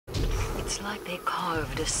It's like they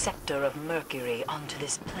carved a scepter of Mercury onto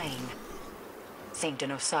this plane. Saint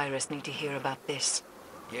and Osiris need to hear about this.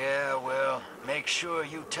 Yeah, well, make sure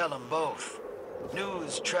you tell them both.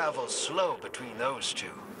 News travels slow between those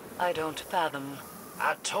two. I don't fathom.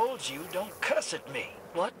 I told you, don't cuss at me.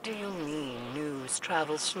 What do you mean, news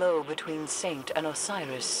travels slow between Saint and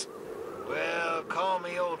Osiris? Well, call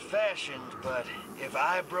me old-fashioned, but if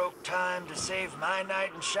I broke time to save my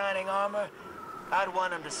knight in shining armor, I'd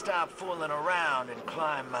want him to stop fooling around and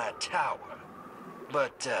climb my tower.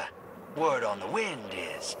 But, word on the wind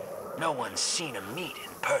is, no one's seen him meet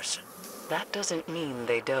in person. That doesn't mean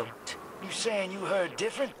they don't. You saying you heard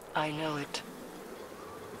different? I know it.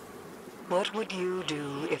 What would you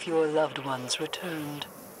do if your loved ones returned?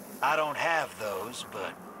 I don't have those,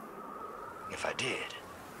 but if I did,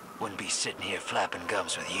 wouldn't be sitting here flapping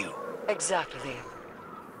gums with you. Exactly.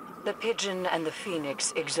 The Pigeon and the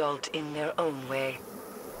Phoenix exalt in their own way.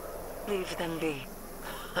 Leave them be.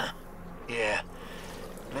 Yeah,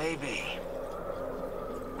 maybe.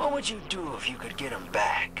 What would you do if you could get them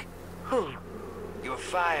back? Who? Your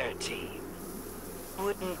fire team.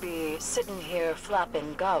 Wouldn't be sitting here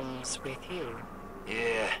flapping gums with you.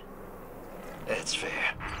 Yeah, that's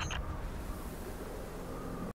fair.